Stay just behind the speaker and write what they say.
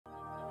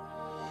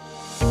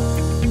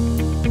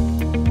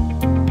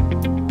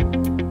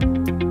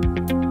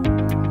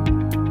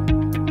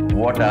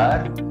what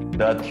are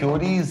the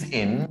theories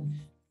in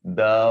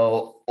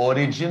the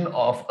origin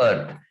of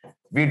Earth.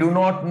 We do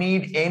not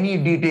need any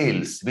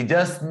details. We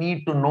just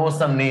need to know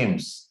some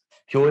names.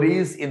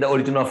 Theories in the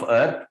origin of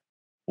Earth.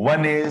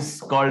 One is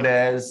called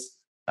as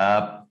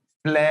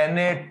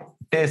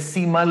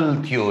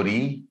planetesimal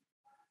theory.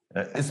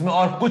 इसमें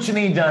और कुछ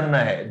नहीं जानना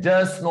है.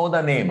 Just know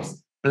the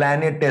names.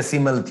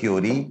 Planetesimal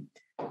theory.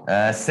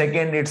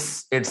 Second,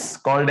 it's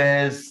called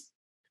as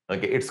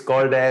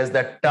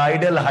the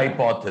tidal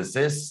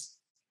hypothesis.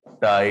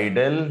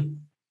 Tidal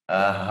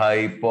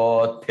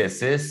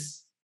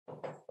hypothesis.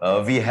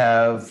 We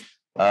have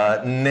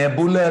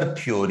nebular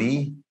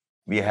theory.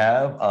 We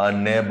have a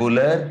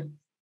nebular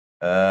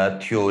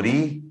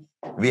theory.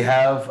 We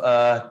have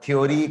a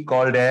theory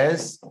called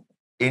as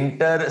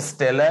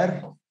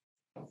interstellar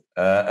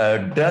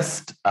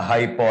dust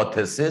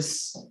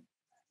hypothesis.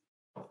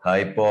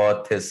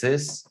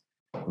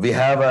 We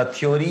have a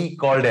theory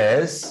called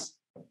as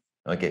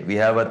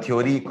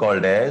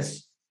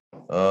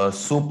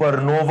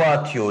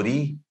supernova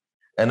theory.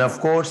 And of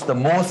course, the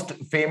most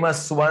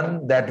famous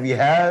one that we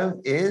have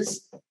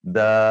is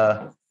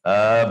the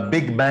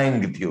Big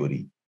Bang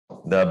theory.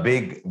 The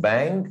Big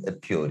Bang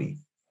theory.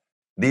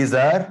 These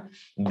are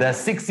the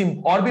 6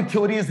 orbit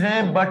theories,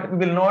 but we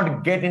will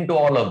not get into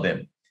all of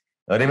them.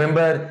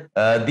 Remember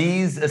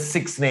these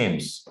 6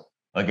 names.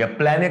 Okay,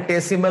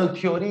 planetesimal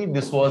theory.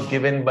 This was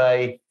given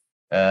by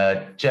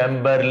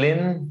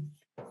Chamberlain,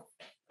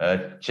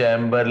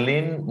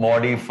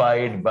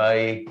 modified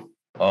by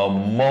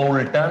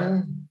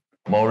Moulton.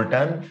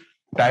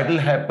 Tidal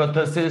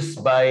hypothesis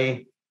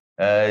by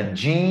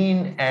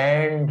Jean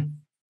and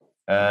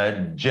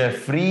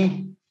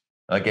Jeffrey.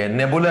 Okay,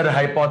 nebular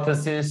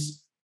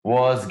hypothesis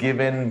was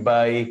given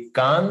by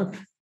Kant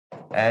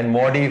and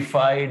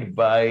modified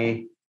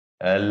by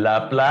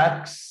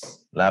Laplace.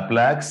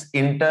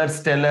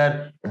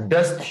 Interstellar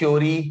dust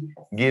theory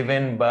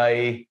given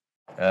by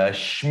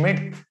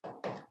Schmidt.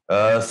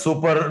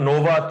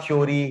 Supernova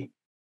theory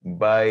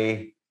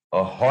by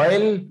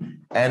Hoyle.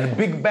 And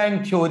Big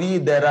Bang theory,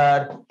 there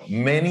are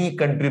many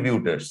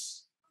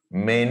contributors.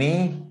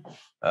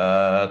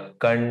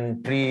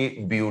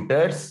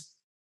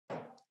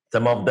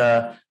 Some of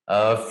the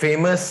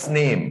famous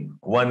name.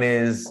 One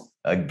is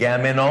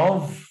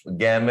Gamenov.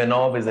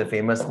 Gamenov is a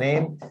famous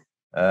name.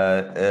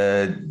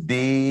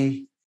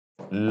 De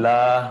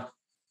la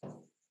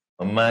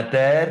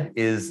Mater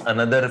is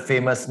another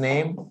famous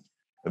name.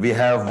 We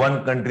have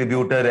one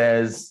contributor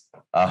as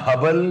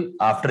Hubble.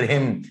 After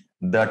him,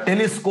 the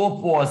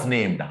telescope was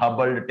named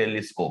Hubble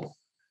telescope.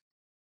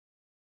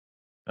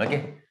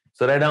 Okay,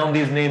 so write down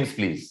these names,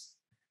 please.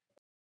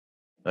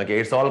 Okay,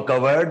 it's all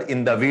covered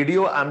in the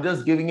video. I'm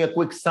just giving a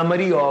quick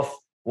summary of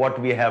what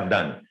we have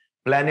done.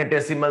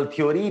 Planetesimal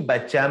theory by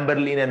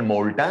Chamberlain and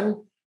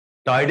Moulton.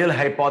 Tidal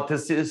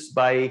hypothesis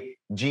by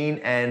Jean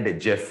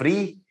and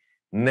Jeffrey.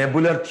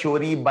 Nebular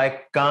theory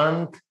by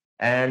Kant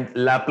and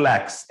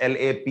Laplace.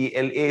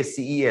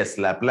 Laplaces.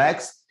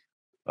 Laplace.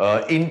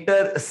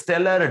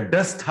 Interstellar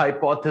dust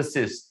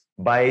hypothesis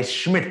by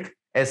Schmidt.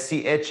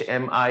 Schmidt.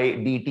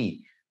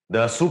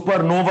 The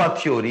supernova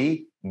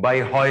theory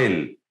by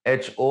Hoyle.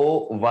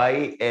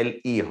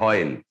 Hoyle.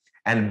 Hoyle.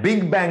 And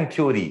Big Bang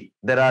theory,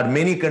 there are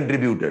many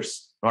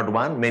contributors, not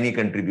one, many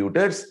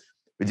contributors,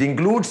 which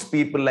includes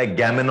people like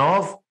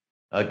Gamenov,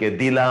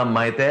 de la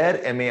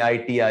Mater,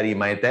 Maitre,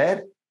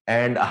 Mater,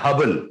 and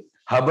Hubble.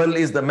 Hubble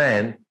is the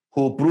man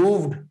who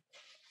proved.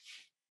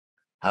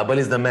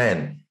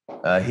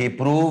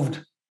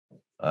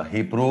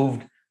 He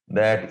proved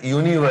that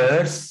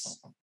universe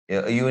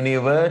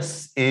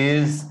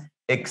is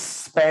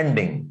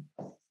expanding.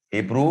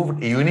 He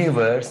proved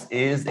universe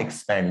is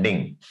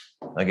expanding.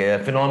 Okay, a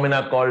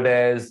phenomena called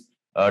as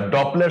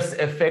Doppler's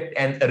effect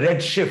and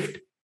redshift.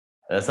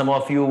 Some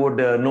of you would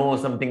know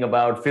something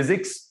about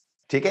physics.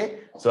 Okay?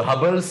 So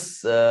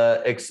Hubble's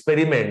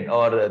experiment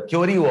or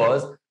theory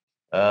was,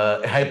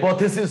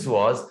 hypothesis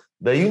was,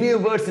 the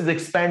universe is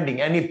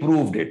expanding, and he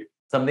proved it.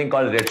 Something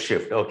called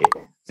redshift. Okay.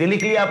 Silly,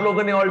 aap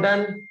logon ne all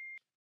done?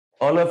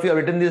 All of you have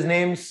written these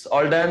names?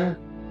 All done?